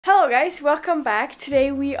Hello guys, welcome back.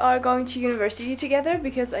 Today we are going to university together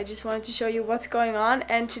because I just wanted to show you what's going on,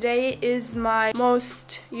 and today is my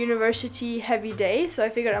most university heavy day, so I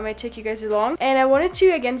figured I might take you guys along. And I wanted to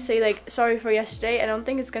again say like sorry for yesterday. I don't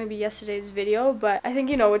think it's gonna be yesterday's video, but I think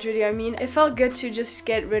you know which video I mean. It felt good to just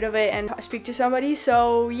get rid of it and speak to somebody,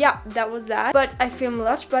 so yeah, that was that. But I feel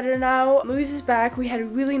much better now. Louise is back. We had a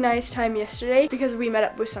really nice time yesterday because we met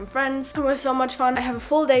up with some friends. It was so much fun. I have a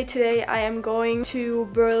full day today. I am going to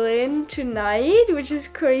Berlin tonight, which is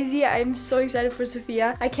crazy. I'm so excited for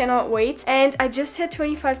Sophia. I cannot wait. And I just hit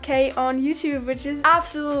 25k on YouTube, which is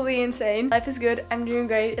absolutely insane. Life is good. I'm doing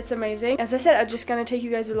great. It's amazing. As I said, I'm just gonna take you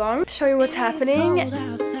guys along, show you what's happening.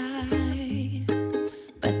 Outside,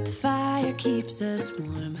 but the fire keeps us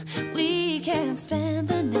warm. We can spend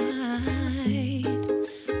the night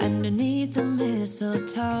underneath the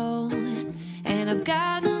mistletoe. And I've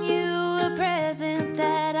gotten you a present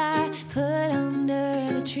that I put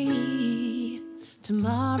under the tree.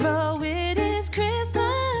 Tomorrow it is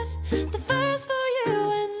Christmas, the first for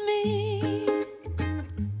you and me.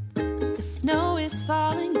 The snow is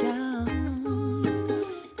falling down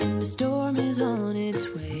and the storm is on its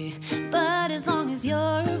way. But as long as you're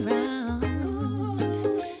around,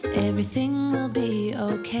 everything will be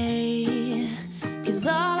okay. 'Cause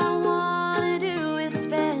all I wanna do is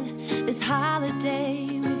spend this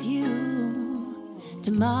holiday with you.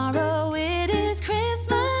 Tomorrow it is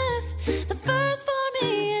Christmas, the first for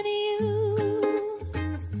me and you.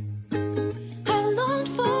 I've longed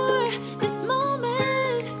for this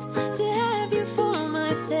moment to have you for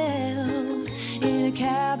myself, in a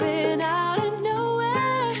cabin out in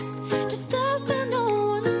nowhere, just us and no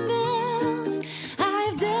one else.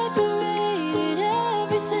 I've decorated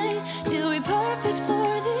everything to be perfect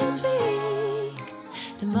for this week.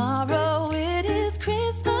 Tomorrow it is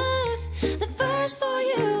Christmas, the first for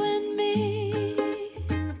you and me.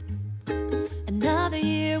 Another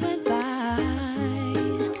year went by,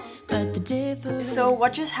 but the difference. So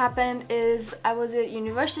what just happened is I was at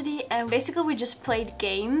university and basically we just played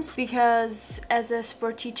games, because as a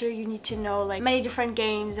sport teacher you need to know like many different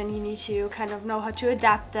games and you need to kind of know how to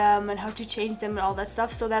adapt them and how to change them and all that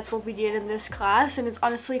stuff. So that's what we did in this class, and it's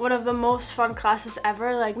honestly one of the most fun classes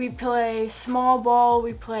ever. Like we play small ball,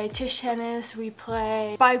 we play tisch tennis, we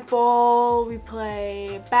play spike ball, we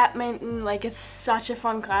play badminton. Like it's such a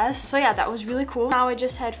fun class. So yeah, that was really cool. Now I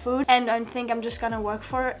just had food and I think I'm just gonna work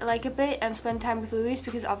for like a bit and spend time with Louise,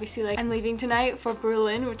 because obviously like I'm leaving tonight for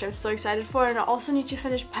Berlin, which I'm so excited for. And I also need to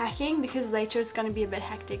finish packing because later it's gonna be a bit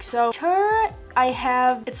hectic. So I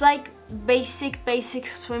have, it's like basic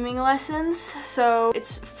swimming lessons. So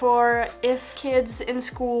it's for if kids in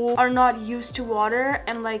school are not used to water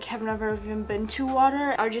and like have never even been to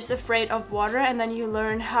water, are just afraid of water, and then you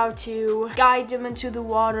learn how to guide them into the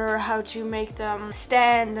water, how to make them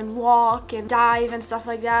stand and walk and dive and stuff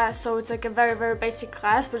like that. So it's like a very basic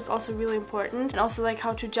class, but it's also really important. And also like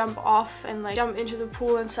how to jump off and like jump into the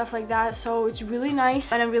pool and stuff like that. So it's really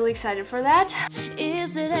nice and I'm really excited for that.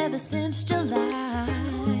 Is that ever since July,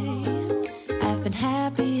 I've been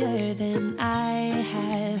happier than I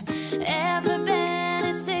have ever been.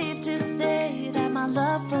 It's safe to say that my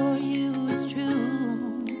love for you is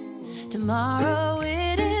true. Tomorrow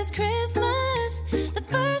it is Christmas, the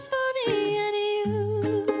first for me and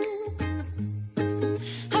you.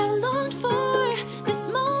 I've longed for this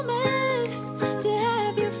moment to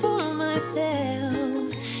have you for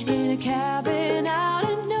myself, in a cabin out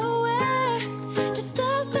in nowhere, just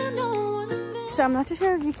us and no one else. So I'm not too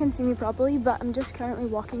sure if you can see me properly, but I'm just currently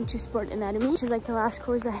walking to sport anatomy, which is like the last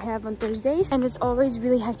course I have on Thursdays, and it's always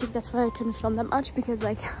really hectic. That's why I couldn't film that much, because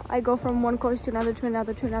like I go from one course to another to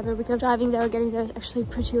another to another, because driving there or getting there is actually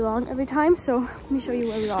pretty long every time. So let me show you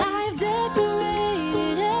where we are. I've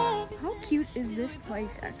decorated How cute is this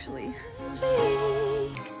place actually? this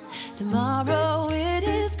week. Tomorrow it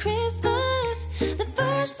is Christmas, the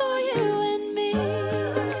first for you and me.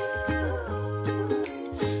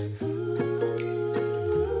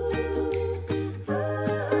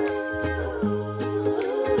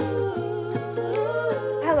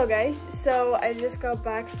 Hello guys, so I just got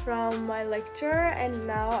back from my lecture and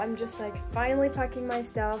now I'm just like finally packing my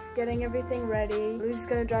stuff, getting everything ready. Louise is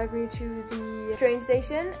gonna drive me to the train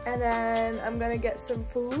station and then I'm gonna get some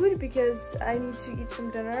food because I need to eat some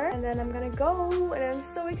dinner, and then I'm gonna go and I'm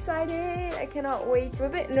so excited. I cannot wait. I'm a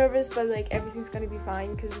bit nervous, but like everything's gonna be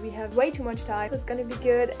fine because we have way too much time, so it's gonna be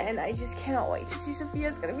good, and I just cannot wait to see Sophia.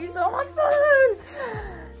 It's gonna be so much fun.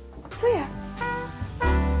 So yeah.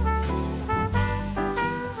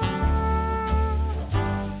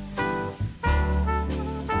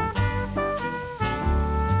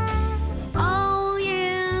 All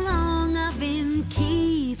year long I've been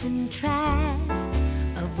keeping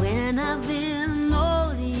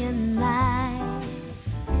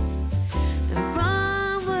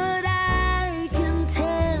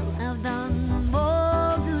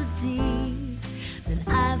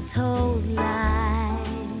told lies.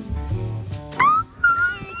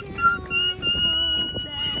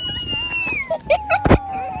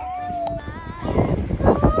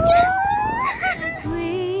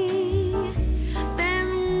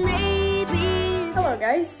 Hello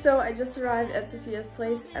guys, so I just arrived at Sophia's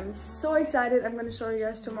place. I'm so excited. I'm gonna show you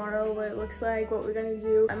guys tomorrow what it looks like, what we're gonna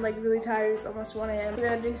do. I'm like really tired. It's almost 1 a.m. We're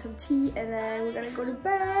gonna drink some tea and then we're gonna go to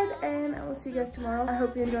bed, and I will see you guys tomorrow. I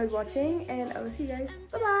hope you enjoyed watching and I will see you guys.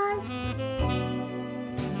 Bye bye.